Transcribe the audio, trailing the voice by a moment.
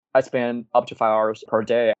I spend up to 5 hours per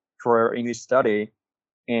day for English study.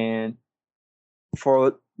 And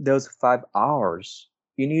for those 5 hours,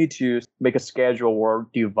 you need to make a schedule or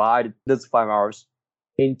divide those 5 hours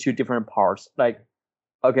into different parts. Like,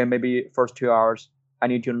 okay, maybe first 2 hours, I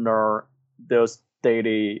need to learn those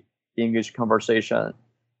daily English conversation.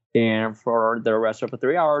 And for the rest of the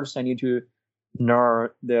 3 hours, I need to learn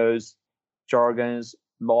those jargons,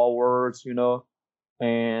 law words,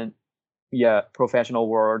 and yeah, professional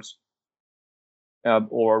words,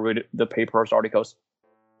 or read the papers, articles.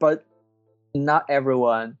 But not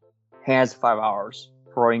everyone has 5 hours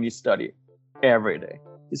for English study every day,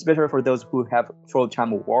 especially for those who have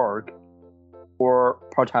full-time work or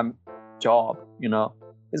part-time job.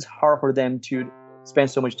 It's hard for them to spend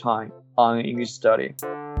so much time on English study.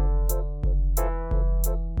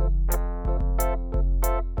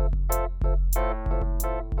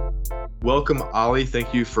 Welcome, Ollie.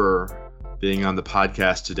 Thank you for being on the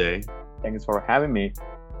podcast today. Thanks for having me.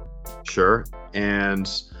 Sure. And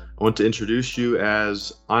I want to introduce you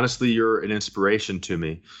as, honestly, you're an inspiration to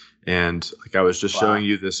me. And like I was just showing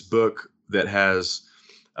you this book that has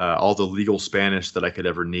all the legal Spanish that I could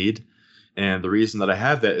ever need. And the reason that I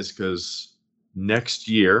have that is because next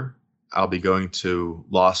year I'll be going to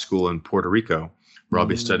law school in Puerto Rico, where I'll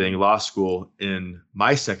be studying law school in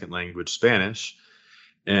my second language, Spanish.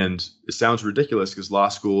 And it sounds ridiculous because law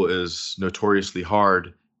school is notoriously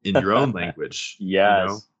hard in your own language.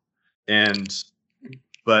 Yes.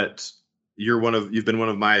 But you've been one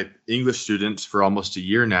of my English students for almost a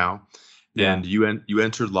year now. Yeah. And you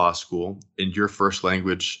entered law school and your first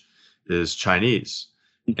language is Chinese.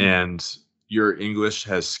 Mm-hmm. And your English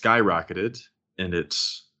has skyrocketed in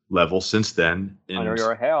its level since then. Under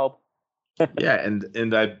your help. Yeah,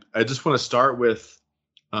 and I just want to start with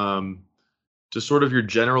just sort of your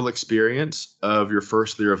general experience of your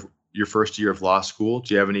first year of law school.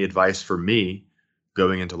 Do you have any advice for me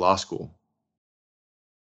going into law school?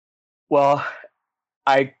 Well,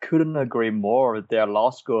 I couldn't agree more that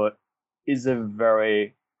law school is a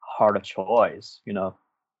very hard choice.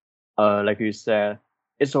 Like you said,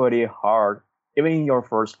 it's already hard, even in your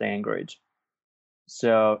first language.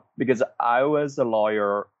 So, because I was a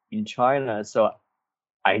lawyer in China, so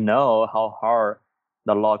I know how hard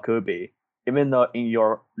the law could be, even though in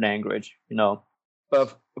your language,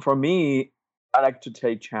 But for me, I like to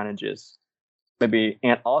take challenges, maybe,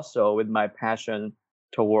 and also with my passion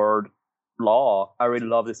toward law, I really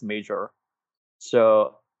love this major.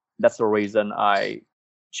 So that's the reason I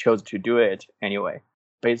chose to do it anyway,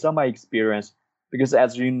 based on my experience. Because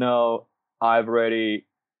as you know, I've already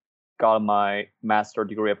got my master's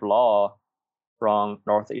degree of law from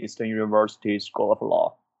Northeastern University School of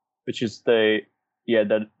Law, which is the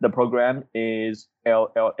program is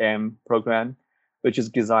LLM program, which is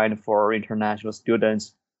designed for international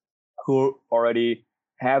students who already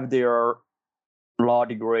have their law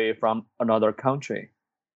degree from another country.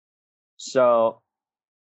 So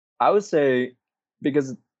I would say,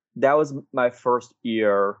 because that was my first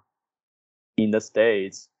year in the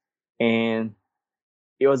States, and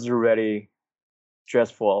it was really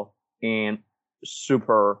stressful and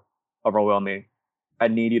super overwhelming. I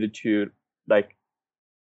needed to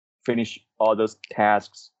finish all those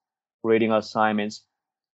tasks, reading assignments.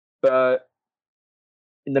 But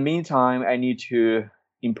in the meantime, I need to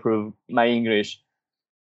improve my English.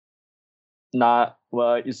 For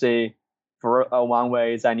one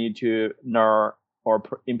way is I need to learn or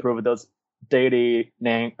improve those daily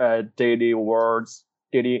words,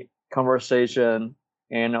 daily conversation,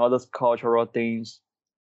 and all those cultural things.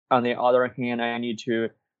 On the other hand, I need to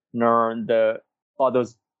learn all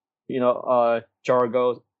those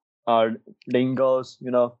jargon, lingos,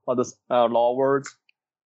 all those law words.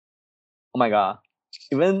 Oh my God!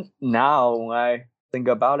 Even now, when I think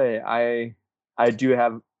about it, I do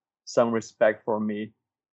have some respect for me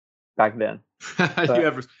back then.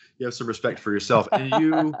 You have some respect for yourself,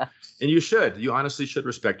 and you should. You honestly should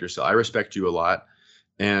respect yourself. I respect you a lot.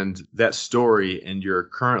 And that story and your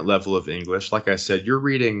current level of English, like I said, you're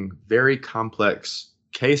reading very complex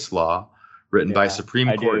case law written by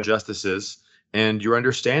Supreme Court justices, and you're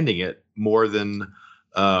understanding it more than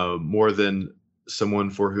someone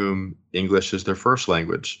for whom English is their first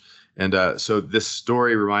language. And so this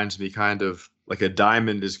story reminds me kind of like a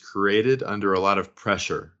diamond is created under a lot of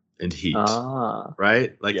pressure and heat,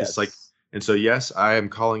 right? Like yes. It's like, and so yes, I am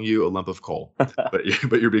calling you a lump of coal, but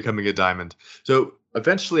you're becoming a diamond. So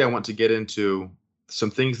eventually I want to get into some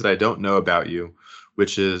things that I don't know about you,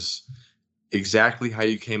 which is exactly how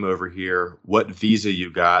you came over here, what visa you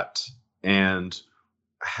got, and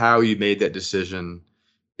how you made that decision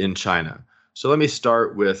in China. So let me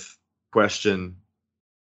start with question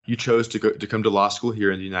you chose to come to law school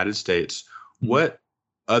here in the United States. What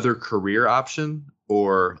other career option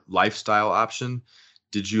or lifestyle option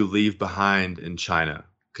did you leave behind in China?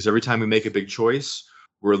 Because every time we make a big choice,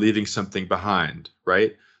 we're leaving something behind,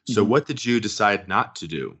 right? So Mhm. what did you decide not to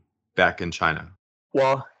do back in China?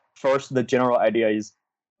 Well, first, the general idea is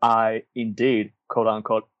I indeed, quote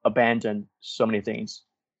unquote, abandoned so many things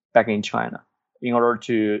back in China in order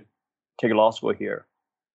to take law school here.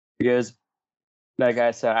 Because, like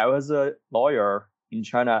I said, I was a lawyer in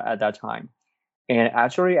China at that time. And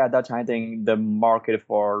actually, at that time, I think the market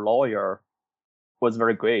for lawyer was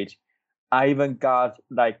very great. I even got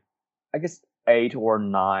like, I guess, 8 or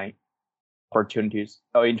 9 opportunities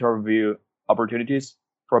or interview opportunities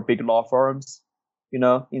for big law firms,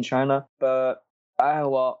 in China. But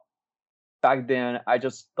well, back then I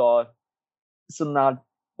just thought it's not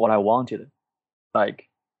what I wanted. Like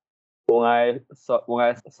when I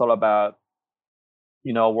thought about,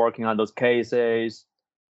 working on those cases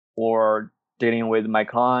or dealing with my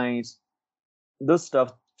clients, this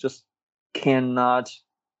stuff just cannot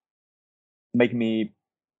make me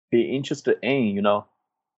be interested in,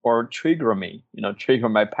 or trigger me, trigger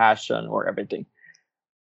my passion or everything.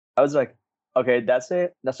 I was like, okay, that's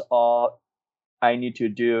it. That's all I need to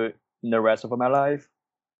do in the rest of my life.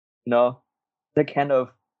 You know, that kind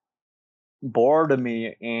of bored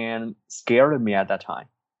me and scared me at that time.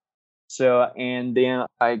 So, and then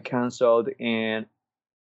I canceled and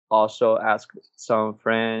also asked some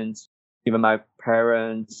friends, even my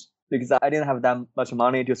parents, because I didn't have that much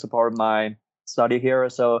money to support my study here.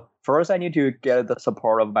 So first I need to get the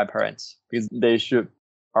support of my parents because they should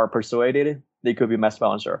are persuaded they could be my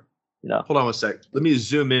sponsor, Hold on one sec. Let me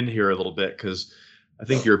zoom in here a little bit because I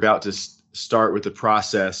think you're about to start with the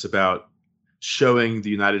process about showing the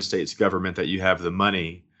United States government that you have the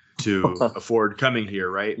money to afford coming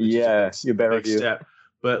here, right? Which is Yeah, you a better big do. step.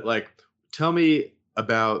 But like, tell me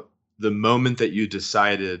about the moment that you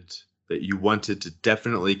decided that you wanted to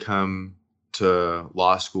definitely come to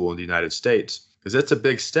law school in the United States, because that's a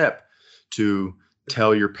big step to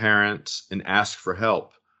tell your parents and ask for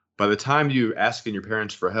help. By the time you asking your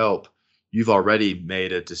parents for help, you've already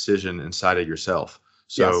made a decision inside of yourself.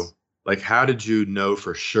 So, Yes. like, how did you know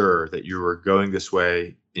for sure that you were going this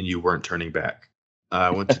way and you weren't turning back? I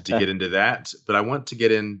wanted to get into that, but I want to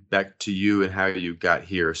get in back to you and how you got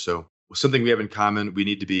here. So, something we have in common, we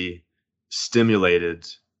need to be stimulated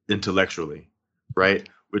intellectually, right?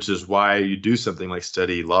 Which is why you do something like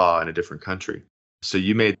study law in a different country. So,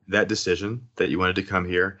 you made that decision that you wanted to come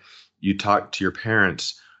here. You talked to your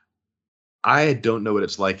parents. I don't know what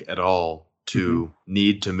it's like at all Mhm. to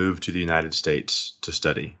need to move to the United States to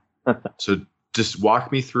study. So just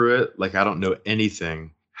walk me through it. Like I don't know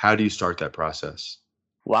anything. How do you start that process?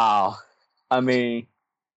 Wow. I mean,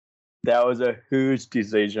 that was a huge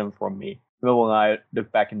decision for me. Even when I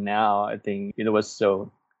look back now, I think it was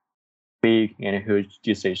so big and a huge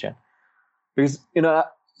decision. Because,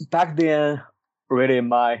 back then, really,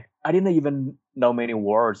 I didn't even know many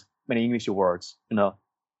English words,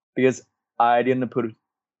 because I didn't put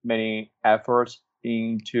many efforts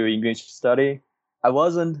into English study. I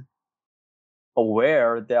wasn't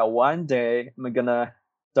aware that one day I'm gonna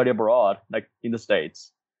study abroad, like in the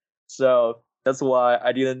States. So that's why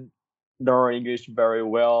I didn't learn English very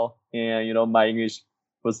well. And, my English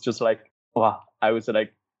was just like, wow, I was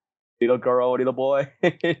like little girl, little boy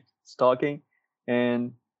talking.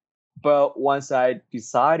 And, but once I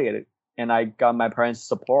decided and I got my parents'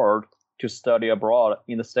 support to study abroad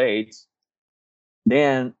in the States,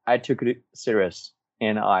 then I took it serious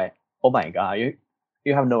and oh my God,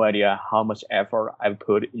 you have no idea how much effort I've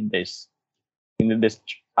put in this,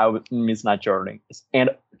 means not journey and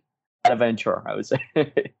adventure, I would say.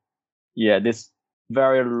 Yeah, this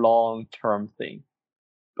very long term thing.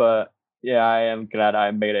 But yeah, I am glad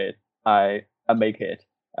I made it. I make it,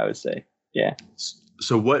 I would say. Yeah.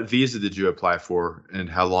 So what visa did you apply for and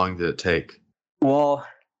how long did it take? Well,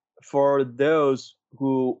 for those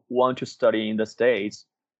who want to study in the States,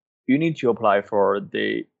 you need to apply for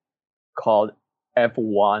the called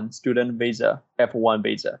F1 student visa, F1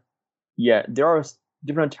 visa. Yeah, there are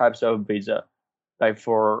different types of visa, like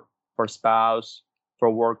for spouse, for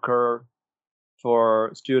worker,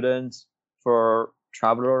 for students, for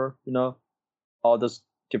traveler, all those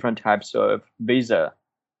different types of visa.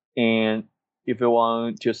 And if you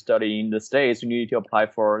want to study in the States, you need to apply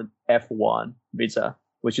for F1 visa,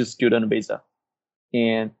 which is student visa.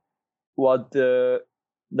 And what the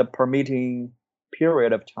permitting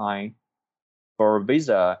period of time for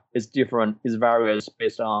visa is different, is varies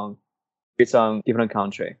based on different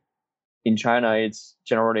country. In China, it's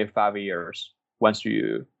generally 5 years once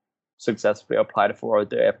you successfully applied for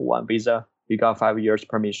the F1 visa. You got 5 years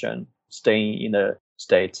permission staying in the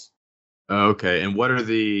States. Okay. And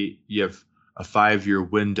you have a 5-year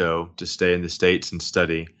window to stay in the States and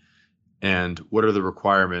study. And what are the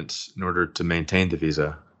requirements in order to maintain the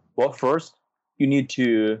visa? Well, first, you need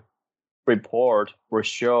to report or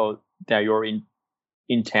show that your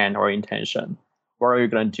intent or intention. What are you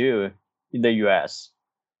going to do in the US?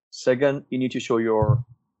 Second, you need to show your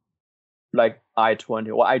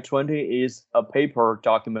I-20. Well, I-20 is a paper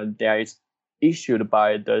document that is issued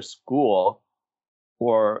by the school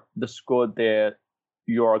or the school that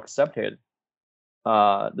you're accepted.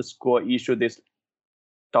 The school issued this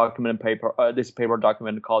paper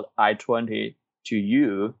document called I-20 to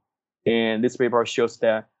you, and this paper shows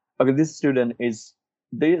that this student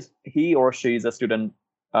he or she is a student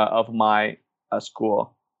of my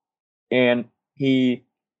school, and he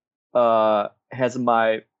has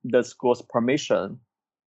the school's permission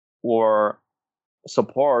or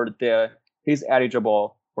support that he's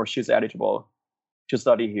eligible or she's eligible to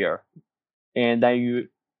study here. And then you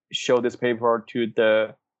show this paper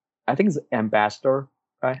to I think it's ambassador,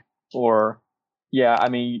 right? Or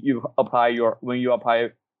when you apply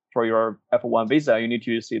for your F1 visa, you need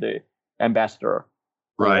to see the ambassador.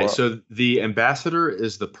 Right. So the ambassador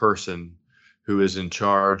is the person who is in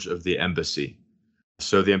charge of the embassy.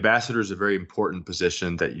 So the ambassador is a very important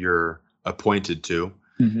position that you're appointed to,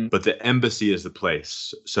 but the embassy is the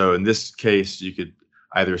place. So in this case, you could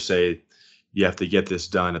either say you have to get this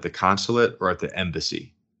done at the consulate or at the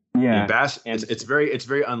embassy. Yeah. It's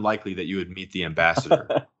very unlikely that you would meet the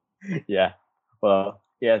ambassador. Yeah. Well,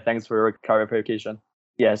 yeah, thanks for your clarification.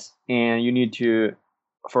 Yes. And you need to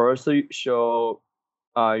first show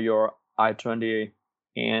your I-20,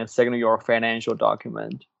 and second, your financial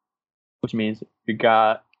document, which means you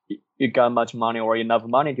got much money or enough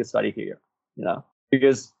money to study here,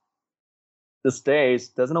 because the States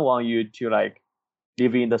doesn't want you to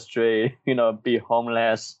live in the street, be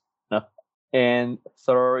homeless. And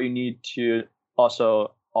third, you need to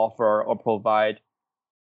also offer or provide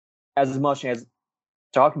as much as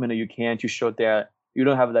document you can to show that you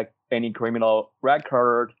don't have any criminal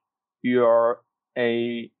record. You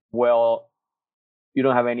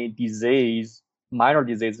don't have any disease. Minor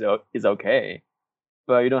disease is okay,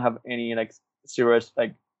 but you don't have any serious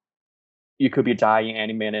you could be dying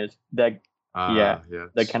any minute. That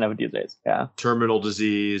kind of disease. Yeah. Terminal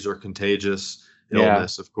disease or contagious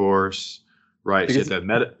illness, of course. Right. Because, so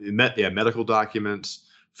you have to have medical documents,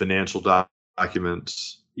 financial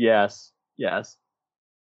documents. Yes.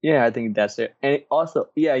 Yeah, I think that's it. And also,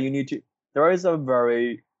 you need to. There is a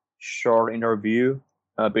very short interview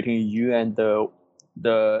between you and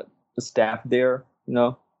the staff there,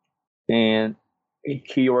 and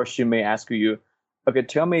he or she may ask you, okay,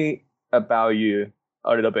 tell me about you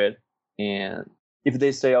a little bit. And if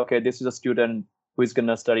they say, okay, this is a student who is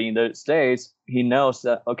gonna study in the States, he knows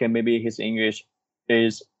that okay, maybe his English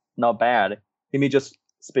is not bad. He may just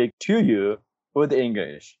speak to you with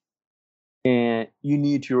English, and you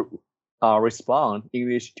need to respond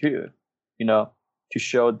English too, to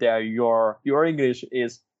show that your English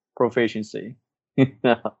is proficiency.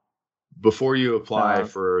 Before you apply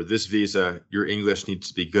for this visa, your English needs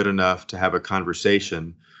to be good enough to have a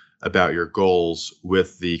conversation about your goals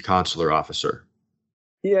with the consular officer.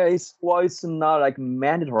 Yeah, it's not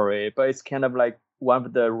mandatory, but it's kind of one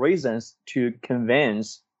of the reasons to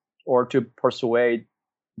convince or to persuade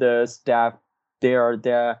the staff there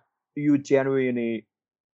that you genuinely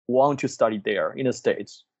want to study there in the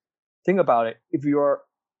States. Think about it. If you're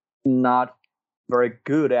not very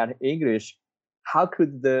good at English, how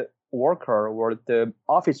could the worker or the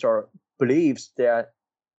officer believes that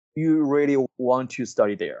you really want to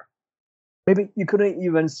study there? Maybe you couldn't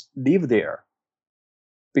even live there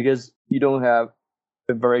because you don't have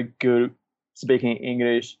a very good speaking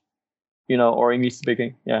English, or English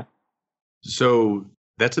speaking. Yeah. So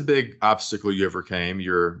that's a big obstacle you overcame.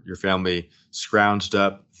 Your family scrounged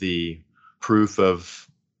up the proof of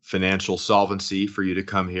financial solvency for you to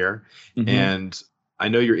come here. And I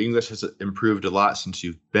know your English has improved a lot since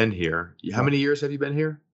you've been here. How many years have you been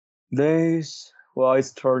here?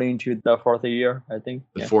 It's turning to the fourth year, I think.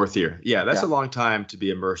 The fourth year. Yeah, that's a long time to be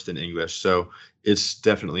immersed in English. So it's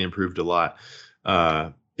definitely improved a lot.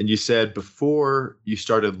 And you said before you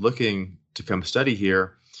started looking to come study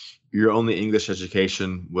here, your only English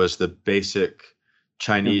education was the basic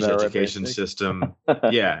Chinese education system.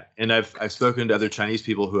 Yeah. And I've spoken to other Chinese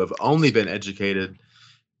people who have only been educated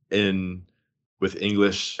with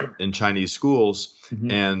English in Chinese schools,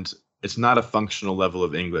 and it's not a functional level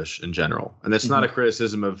of English in general. And that's not a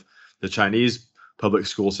criticism of the Chinese public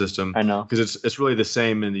school system, I know. because it's really the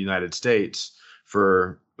same in the United States.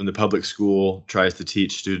 For when the public school tries to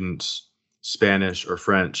teach students Spanish or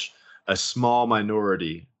French, a small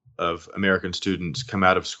minority of American students come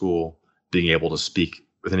out of school being able to speak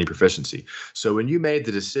with any proficiency. So when you made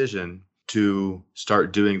the decision to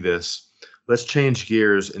start doing this, let's change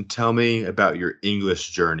gears and tell me about your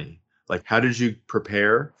English journey. Like, how did you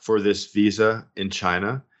prepare for this visa in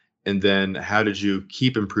China? And then how did you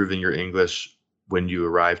keep improving your English when you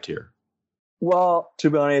arrived here? Well, to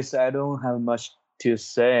be honest, I don't have much to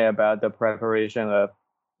say about the preparation of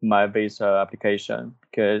my visa application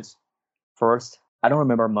because first, I don't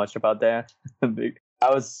remember much about that.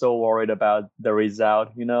 I was so worried about the result,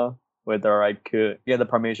 whether I could get the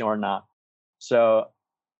permission or not. So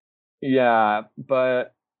yeah,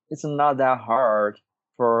 but it's not that hard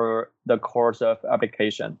for the course of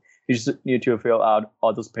application. You just need to fill out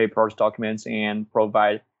all those papers, documents, and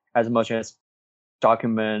provide as much as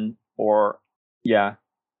document or yeah,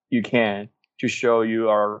 you can to show you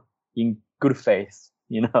are in good faith,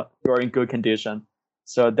 you are in good condition.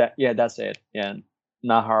 So that's it. Yeah,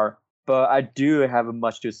 not hard. But I do have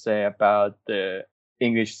much to say about the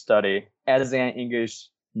English study as an English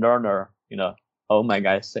learner, Oh my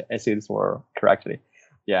God, I say this word correctly.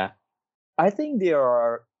 Yeah. I think there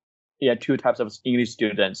are two types of English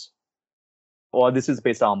students. Well, this is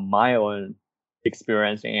based on my own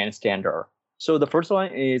experience and standard. So the first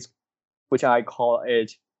one is, which I call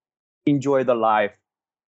it, enjoy the life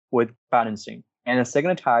with balancing. And the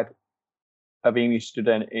second type of English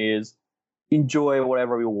student is enjoy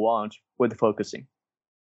whatever you want with focusing.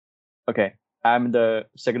 Okay, I'm the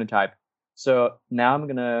second type. So now I'm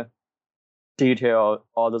gonna detail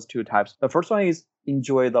all those two types. The first one is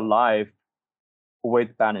enjoy the life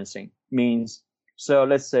with balancing. Means, so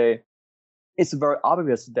let's say it's very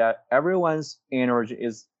obvious that everyone's energy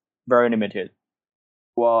is very limited.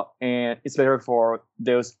 Well, and especially for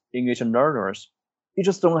those English learners, you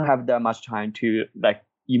just don't have that much time to like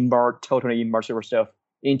totally immerse yourself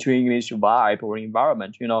into English vibe or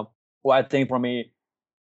environment. Well, I think for me,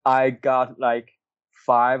 I got like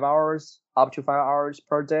 5 hours, up to 5 hours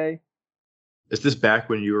per day. Is this back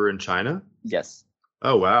when you were in China? Yes.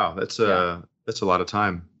 Oh wow, that's Yeah. that's a lot of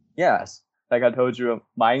time. Yes. Like I told you,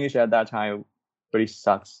 my English at that time really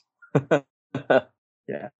sucks.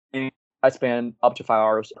 Yeah. And I spend up to 5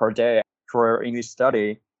 hours per day for English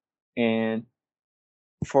study. And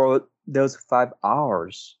for those 5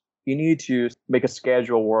 hours, you need to make a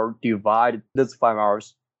schedule or divide those 5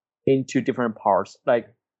 hours into different parts.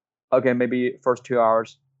 Like, okay, maybe first 2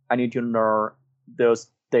 hours, I need to learn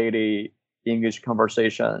those daily English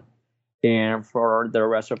conversation. And for the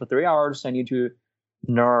rest of the 3 hours, I need to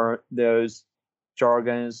learn those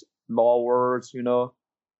jargons, law words,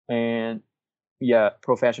 and yeah,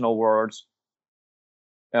 professional words,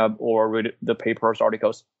 or read the papers,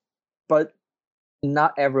 articles. But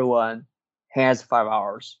not everyone has 5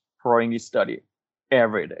 hours for English study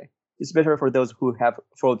every day, especially for those who have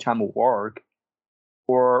full-time work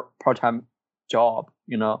or part-time job.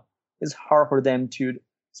 It's hard for them to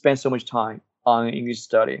spend so much time on English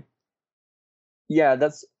study. Yeah,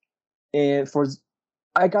 that's and for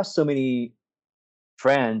I got so many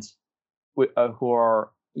friends who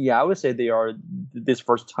are, I would say they are this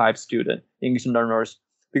first type student English learners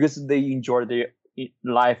because they enjoy their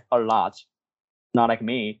life a lot. Not like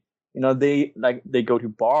me. They go to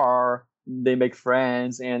bar, they make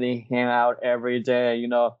friends, and they hang out every day.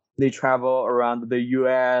 They travel around the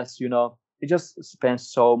U.S. They just spend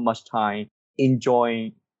so much time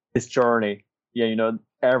enjoying this journey. Yeah,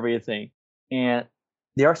 everything, and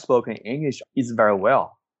their spoken English is very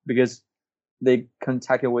well because they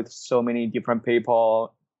contacted with so many different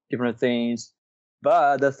people, different things.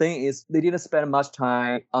 But the thing is, they didn't spend much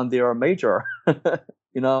time on their major.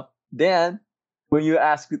 Then when you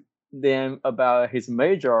ask them about his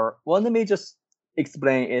major, well, let me just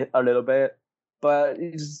explain it a little bit. But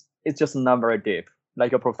it's just not very deep,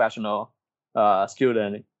 like a professional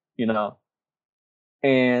student,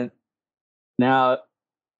 And now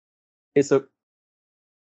it's a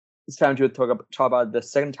it's time to talk about the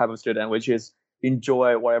second type of student, which is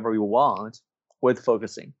enjoy whatever you want with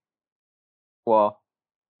focusing. Well,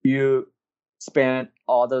 you spend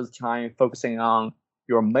all those time focusing on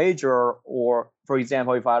your major, or for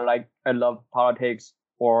example, if I love politics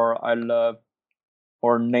or I love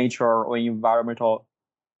or nature or environmental,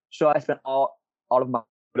 so I spend all of my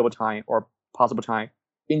available time or possible time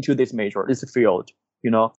into this major, this field.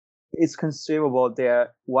 It's conceivable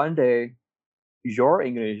that one day your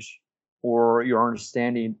English or your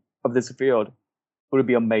understanding of this field would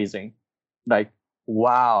be amazing. Like,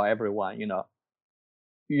 wow, everyone,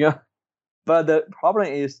 Yeah. But the problem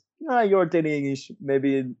is, your daily English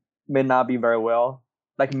maybe may not be very well.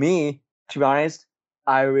 Like me, to be honest,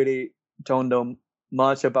 I really don't know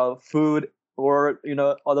much about food, or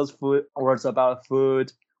all those food words about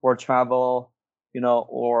food or travel,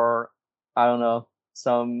 or I don't know,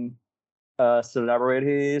 some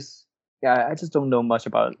celebrities. Yeah, I just don't know much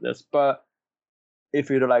about this. But if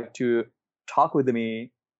you'd like to talk with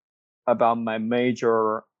me about my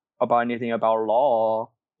major, about anything about law,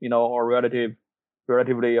 or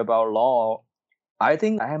relatively about law, I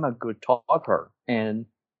think I am a good talker and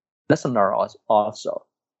listener also.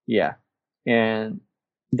 Yeah. And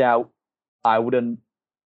that I wouldn't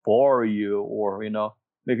bore you, or,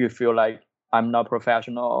 make you feel like I'm not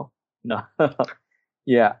professional. No.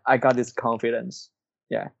 Yeah, I got this confidence.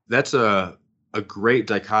 Yeah. That's a great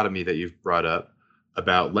dichotomy that you've brought up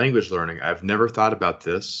about language learning. I've never thought about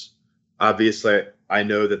this. Obviously, I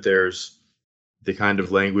know that there's the kind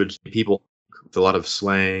of language people with a lot of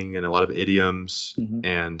slang and a lot of idioms Hmm.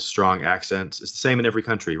 and strong accents. It's the same in every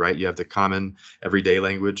country, right? You have the common everyday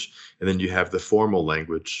language, and then you have the formal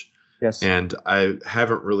language. Yes. And I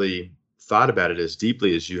haven't really thought about it as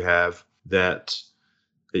deeply as you have, that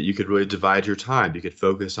you could really divide your time. You could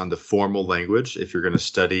focus on the formal language if you're going to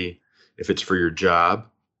study, if it's for your job.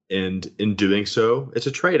 And in doing so, it's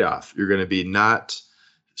a trade off. You're going to be not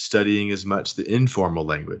studying as much the informal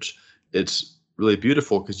language. It's really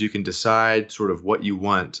beautiful because you can decide sort of what you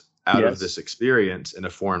want out of this Yes. experience in a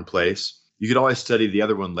foreign place. You could always study the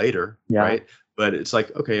other one later, Yeah. right? But it's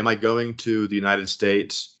like, okay, am I going to the United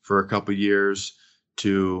States for a couple years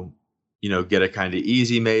to get a kind of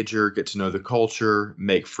easy major, get to know the culture,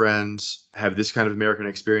 make friends, have this kind of American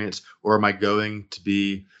experience? Or am I going to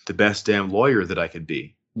be the best damn lawyer that I could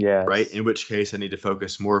be? Right? Yes. In which case I need to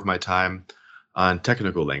focus more of my time on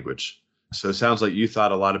technical language. So it sounds like you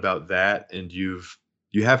thought a lot about that, and you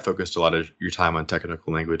have focused a lot of your time on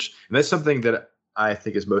technical language. And that's something that I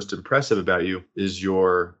think is most impressive about you, is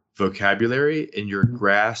your vocabulary and your Mhm.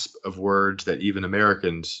 grasp of words that even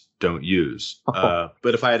Americans don't use. Oh.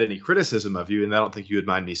 But if I had any criticism of you, and I don't think you would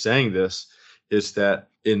mind me saying this, is that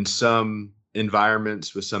in some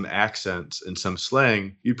environments with some accents and some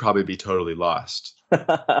slang, you'd probably be totally lost,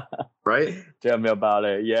 right? Tell me about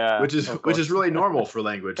it. Yeah, of Which is course. really normal for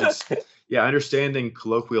language. It's yeah, understanding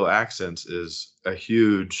colloquial accents is a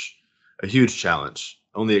huge challenge.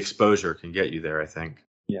 Only exposure can get you there, I think.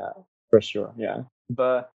 Yeah, for sure. Yeah.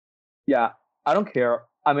 But yeah, I don't care.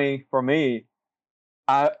 I mean, for me,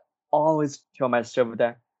 I always tell myself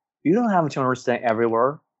that you don't have to understand every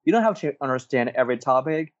word. You don't have to understand every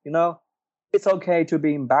topic. It's okay to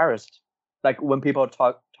be embarrassed. Like when people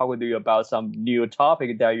talk with you about some new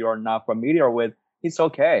topic that you are not familiar with, it's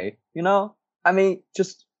okay. I mean,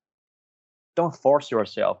 just don't force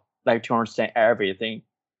yourself like to understand everything.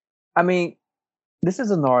 I mean, this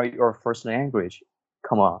is not your first language.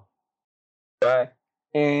 Come on, right?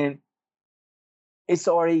 And it's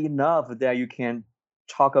already enough that you can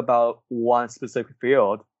talk about one specific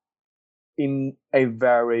field in a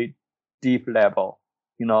very deep level.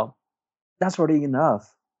 You know, that's already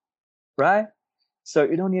enough, right? So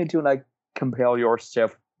you don't need to like compel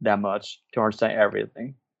yourself that much to understand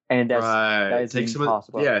everything, and that Right. is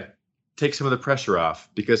impossible. Take some of the pressure off,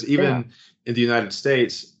 because Yeah. even in the United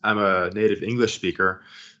States, I'm a native English speaker.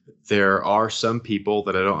 There are some people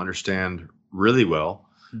that I don't understand really well,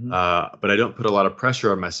 Hmm. but I don't put a lot of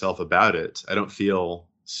pressure on myself about it. I don't feel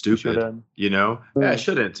You stupid, shouldn't. Yeah, I Mm.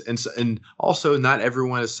 shouldn't. And also, not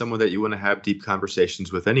everyone is someone that you want to have deep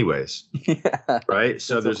conversations with, anyways, Yeah, right?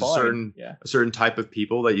 So that's the there's point. Yeah. a certain type of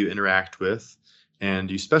people that you interact with,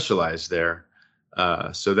 and you specialize there.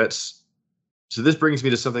 So this brings me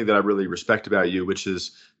to something that I really respect about you, which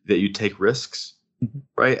is that you take risks, Mhm.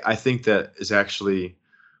 right? I think that is actually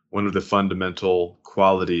one of the fundamental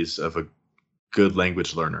qualities of a good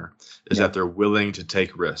language learner, is Yeah. that they're willing to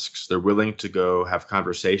take risks. They're willing to go have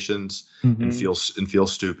conversations and Hmm. feel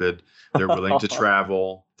stupid. They're willing to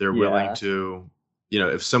travel. They're willing Yeah. to,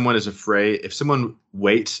 if someone is afraid, if someone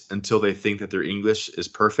waits until they think that their English is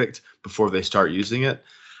perfect before they start using it,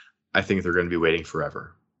 I think they're going to be waiting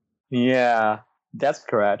forever. Yeah, that's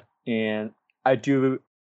correct. And I do,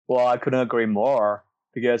 well, I couldn't agree more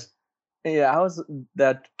because, yeah, I was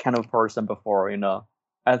that kind of person before.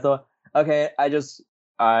 I thought, okay,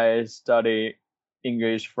 I study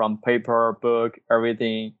English from paper, book,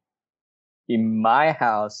 everything in my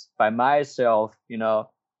house by myself.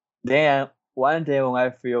 Then one day when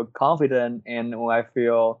I feel confident and when I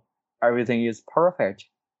feel everything is perfect,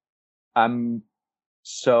 I'm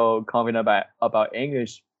so confident about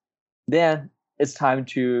English, then it's time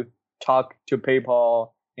to talk to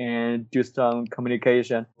people and do some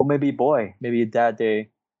communication. Or maybe, boy, maybe that day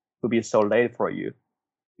will be so late for you,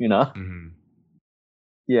 you know? Hmm.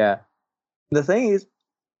 Yeah. The thing is,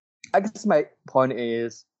 I guess my point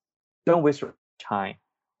is don't waste your time.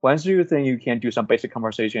 Once you think you can do some basic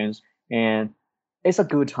conversations, and it's a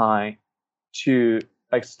good time to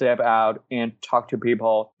like step out and talk to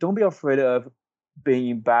people. Don't be afraid of being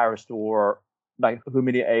embarrassed or like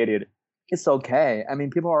humiliated. It's okay. I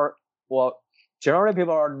mean, generally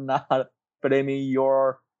people are not blaming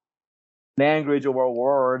your language or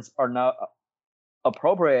words are not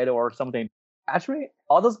appropriate or something. Actually,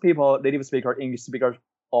 all those people, native speakers, English speakers,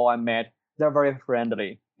 all I met, they're very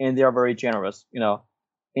friendly and they're very generous,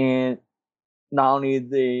 And not only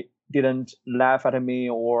they didn't laugh at me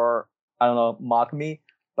or I don't know mock me,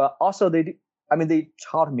 but also they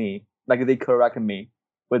taught me, like they corrected me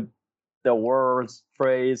with the words,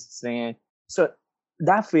 phrase, saying. So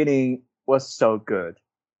that feeling was so good,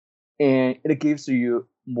 and it gives you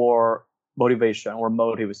more motivation or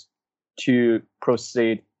motives to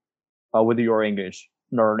proceed with your English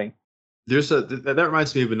learning. That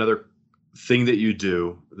reminds me of another thing that you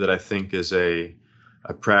do that I think is a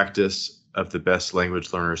practice of the best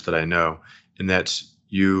language learners that I know, and that's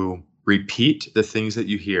you repeat the things that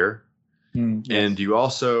you hear, and Yes. you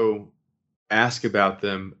also ask about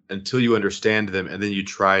them until you understand them, and then you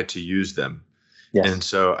try to use them. And Yes.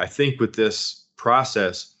 so I think with this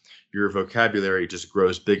process, your vocabulary just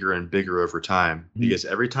grows bigger and bigger over time, Mhm. because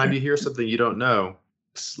every time you hear something you don't know,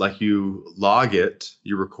 it's like you log it,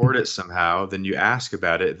 you record it somehow, then you ask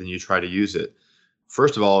about it, then you try to use it.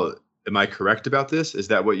 First of all, am I correct about this? Is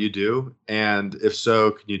that what you do? And if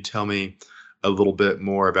so, can you tell me a little bit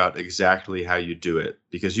more about exactly how you do it?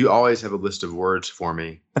 Because you always have a list of words for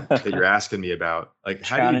me that you're asking me about. Like,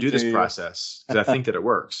 how do you do Challenging this you. process? Because I think that it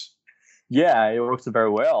works. Yeah, it works very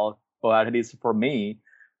well, or at least for me.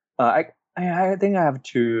 I think I have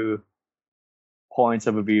 2 points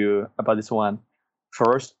of view about this one.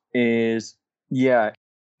 First is, yeah,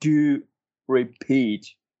 do repeat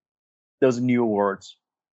those new words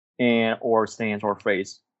and or sayings or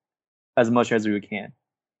phrase as much as you can,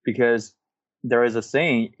 because there is a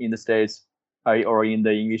saying in the States or in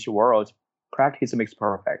the English world, practice makes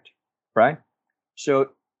perfect, right?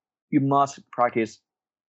 So you must practice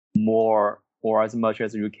more or as much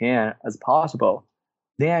as you can as possible.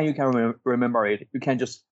 Then you can remember it. You can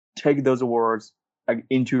just take those words like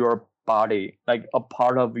into your body, like a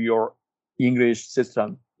part of your English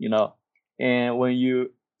system. And when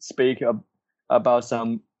you speak about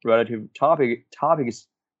some relative topics,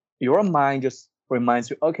 your mind just reminds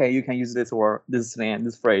you, okay, you can use this word, this slang,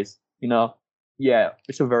 this phrase. Yeah,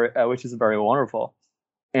 which is very wonderful.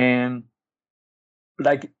 And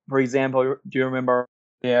like for example, do you remember,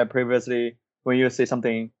 yeah, previously when you say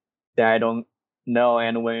something that I don't know,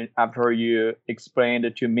 and when after you explained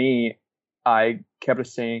it to me, I kept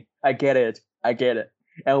saying, I get it.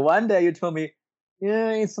 And one day you told me,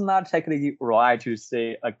 yeah, it's not technically right to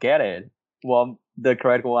say I get it. Well, the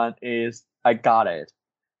correct one is I got it.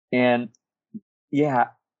 And yeah,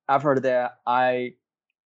 after that, I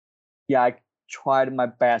tried my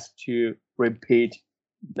best to repeat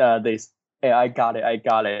this. Hey, I got it. I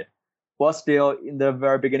got it. But still, in the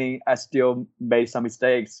very beginning, I still made some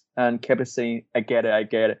mistakes and kept saying, I get it. I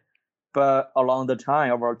get it. But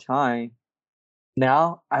over time,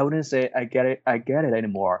 now I wouldn't say I get it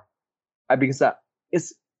anymore. Because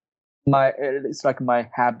it's it's like my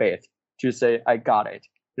habit to say I got it.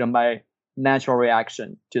 My natural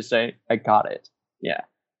reaction to say I got it. Yeah,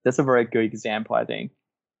 that's a very good example, I think.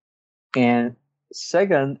 And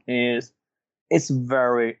second is it's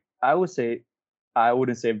very, I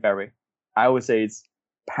wouldn't say very, I would say it's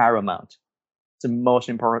paramount. It's the most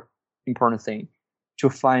important thing to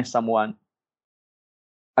find someone.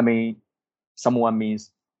 I mean, someone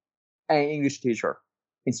means an English teacher,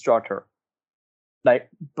 instructor. Like,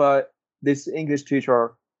 but this English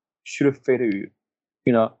teacher should fit you.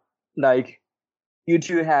 You know, like you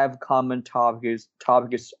two have common topics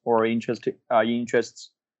or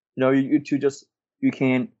interests. You two just you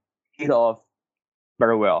can hit off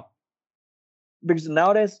very well, because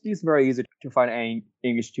nowadays it's very easy to find an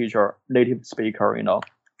English teacher, native speaker,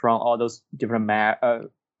 from all those different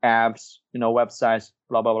apps, websites,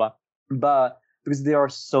 blah blah blah. But because there are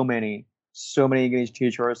so many English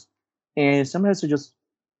teachers, and sometimes you just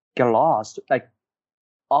get lost. Like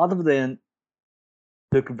all of them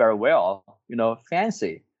look very well,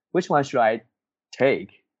 fancy. Which one should I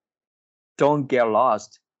take? Don't get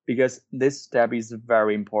lost, because this step is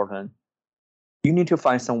very important. You need to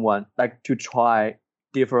find someone, like to try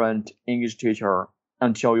different English teacher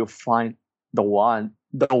until you find the one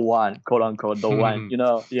the one, quote unquote, the one,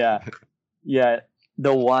 yeah,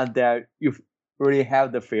 the one that you really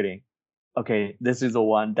have the feeling, okay, this is the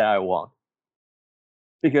one that I want.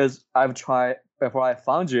 Because I've tried before I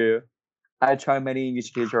found you, I tried many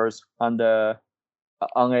English teachers on a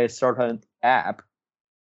certain app,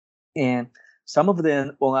 and some of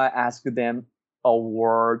them, when I ask them a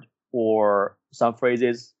word or some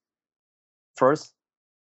phrases, first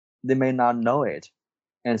they may not know it,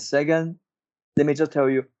 and second, they may just tell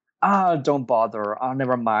you, don't bother,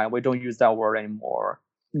 never mind, we don't use that word anymore.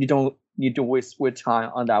 You don't need to waste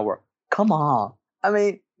time on that word. Come on. I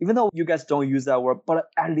mean, even though you guys don't use that word, but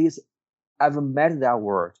at least I've met that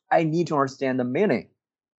word. I need to understand the meaning.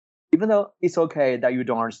 Even though it's okay that you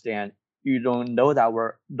don't understand, you don't know that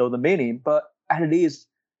word, know the meaning, but at least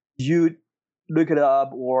you look it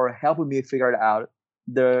up or help me figure out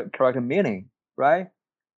the correct meaning, right?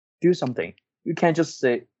 Do something. You can't just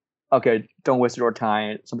say, okay, don't waste your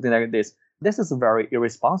time, something like this. This is very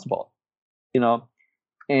irresponsible, you know?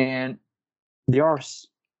 And there are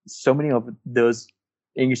so many of those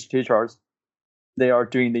English teachers, they are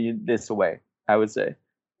doing this way, I would say.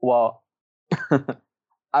 Well,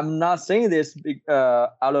 I'm not saying this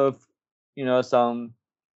out of, some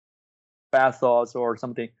bad thoughts or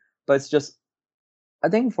something, but it's just, I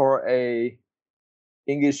think for a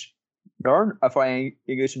English for an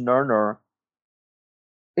English learner,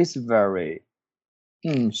 it's very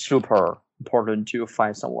super important to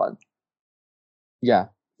find someone. Yeah,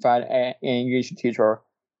 find an English teacher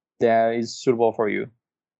that is suitable for you.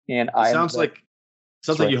 And It sounds like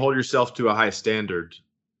sorry. you hold yourself to a high standard,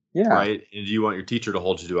 Yeah. right? And you want your teacher to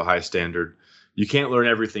hold you to a high standard. You can't learn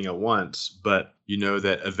everything at once, but you know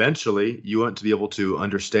that eventually you want to be able to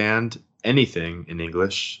understand anything in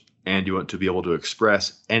English, and you want to be able to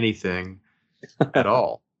express anything at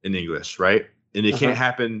all in English, right? And it can't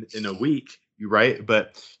happen in a week, right?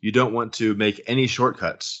 But you don't want to make any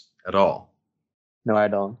shortcuts at all. No, I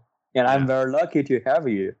don't. And I'm very lucky to have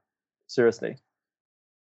you, seriously,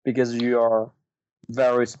 because you are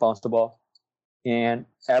very responsible. And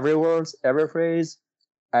every word, every phrase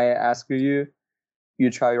I ask you, you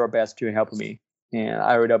try your best to help me. And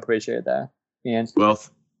I really appreciate that. And well,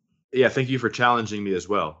 yeah, thank you for challenging me as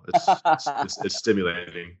well. It's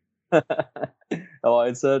stimulating. Oh,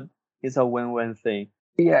 it's a win-win thing.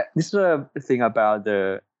 Yeah, this is a thing about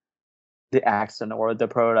the accent or the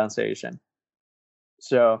pronunciation.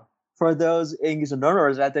 So for those English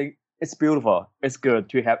learners, I think it's beautiful. It's good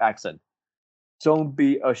to have accent. Don't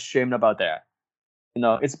be ashamed about that.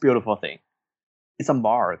 It's a beautiful thing. It's a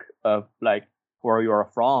mark of like where you're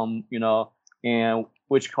from, and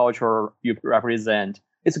which culture you represent.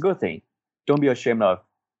 It's a good thing. Don't be ashamed of.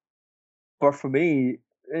 But for me,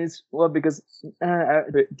 it's because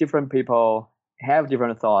different people have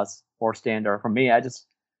different thoughts or standard. For me,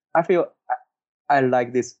 I feel I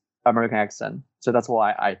like this American accent, so that's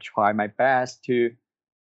why I try my best to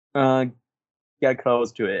uh, get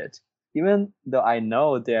close to it. Even though I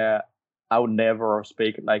know that I would never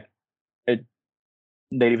speak like a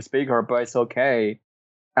native speaker, but it's okay.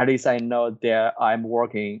 At least I know that I'm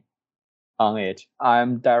working on it.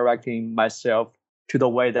 I'm directing myself to the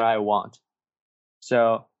way that I want.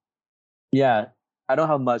 So yeah, I don't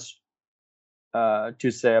have much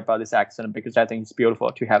to say about this accent because I think it's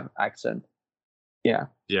beautiful to have accent. Yeah.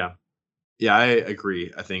 Yeah. Yeah, I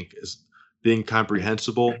agree. I think being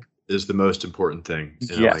comprehensible is the most important thing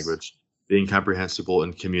in a language. Being comprehensible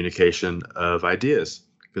in communication of ideas,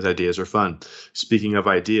 because ideas are fun. Speaking of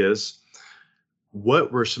ideas,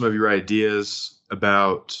 what were some of your ideas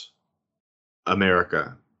about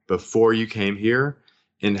America before you came here,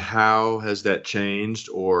 and how has that changed,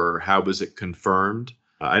 or how was it confirmed?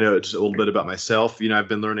 I know just a little bit about myself. I've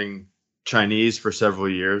been learning Chinese for several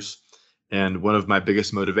years, and one of my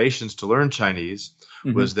biggest motivations to learn Chinese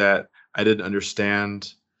was that I didn't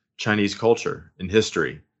understand Chinese culture and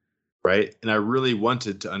history, right? And I really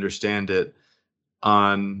wanted to understand it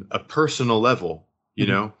on a personal level,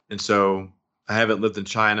 And so I haven't lived in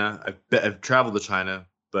China. I've traveled to China,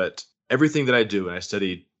 but everything that I do, and I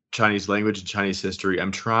study Chinese language and Chinese history,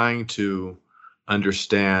 I'm trying to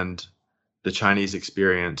understand the Chinese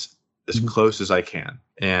experience as close as I can.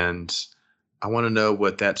 And I want to know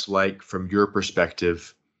what that's like from your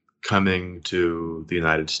perspective coming to the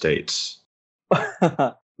United States.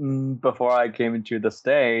 Before I came into the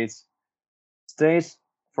States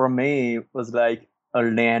for me was like a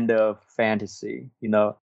land of fantasy,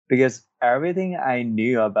 because everything I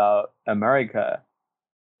knew about America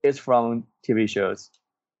is from TV shows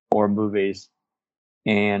or movies,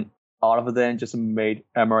 and all of them just made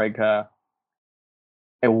America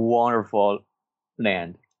a wonderful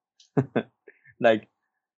land. Like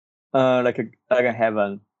like a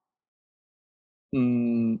heaven.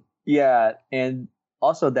 Yeah, and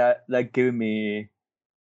also that gave me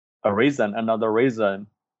another reason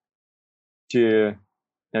to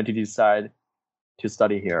to decide to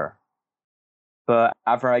study here. But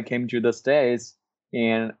after I came to the States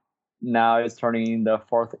and now it's turning the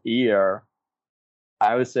fourth year,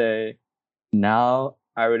 I would say now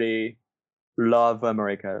I really love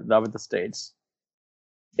America, love the States.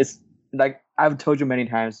 It's like I've told you many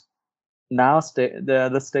times. Now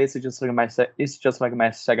the States is just like it's just like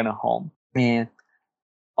my second home. And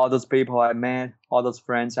all those people I met, all those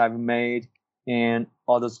friends I've made, and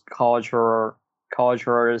all those cultures,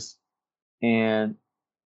 and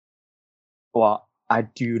well, I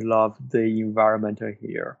do love the environment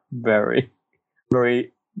here. Very,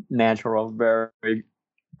 very natural, very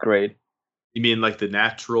great. You mean like the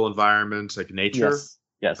natural environments, like nature? Yes,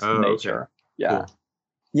 yes, Oh, okay. nature. Yeah, Cool.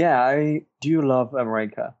 yeah. I do love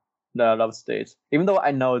America. I love states. Even though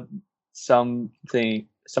I know something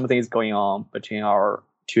is going on between our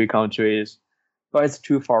two countries, but it's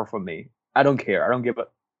too far for me. I don't care. I don't give a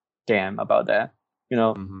damn about that. You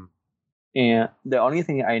know. Hmm. And the only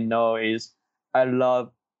thing I know is I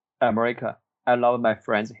love America. I love my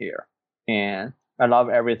friends here, and I love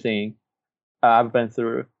everything I've been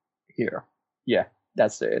through here. Yeah,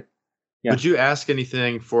 that's it. Yeah. Would you ask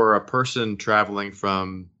anything for a person traveling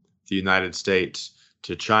from the United States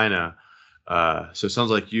to China? So it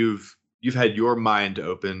sounds like you've had your mind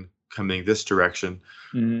open coming this direction.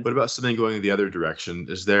 Mhm. What about something going the other direction?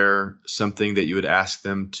 Is there something that you would ask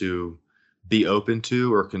them to be open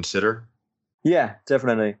to or consider? Yeah,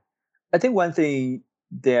 definitely. I think one thing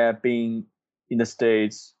that being in the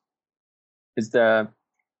States is that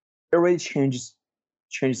it really changes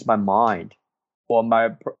my mind or my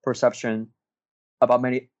perception about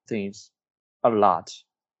many things a lot.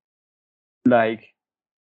 Like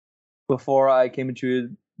before I came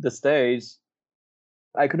to the States,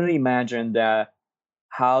 I couldn't imagine that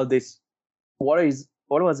how this what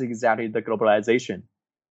was exactly the globalization,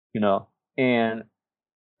 you know, and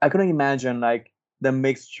I couldn't imagine like the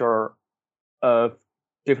mixture of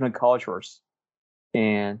different cultures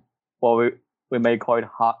and well we may call it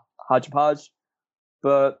hodgepodge,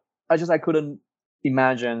 but I couldn't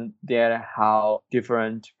imagine that how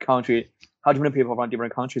different people from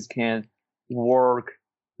different countries can work,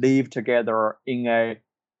 live together in a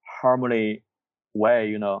harmony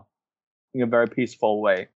way, in a very peaceful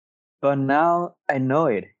way. But now I know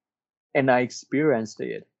it and I experienced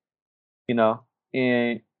it, you know,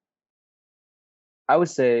 and I would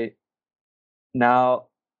say now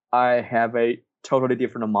I have a totally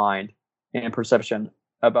different mind and perception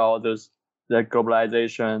about the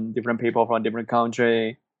globalization, different people from different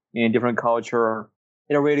country and different culture.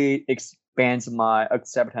 It really expands my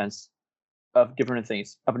acceptance of different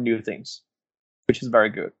things, of new things, which is very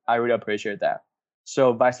good. I really appreciate that.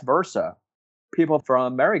 So vice versa, people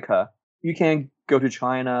from America, you can go to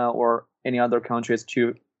China or any other countries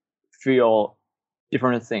to feel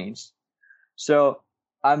different things. So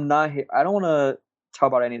I'm not here. I don't want to talk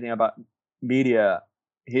about anything about media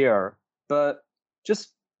here, but just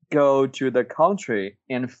go to the country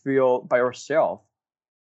and feel by yourself,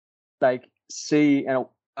 like see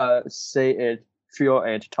it, feel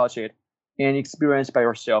it, touch it, and experience by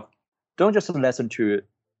yourself. Don't just listen to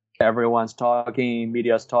everyone's talking,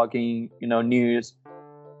 media's talking, news.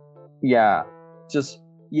 Yeah, just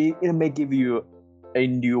it may give you a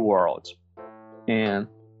new world, and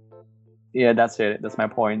yeah, that's it. That's my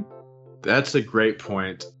point. That's a great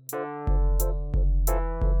point.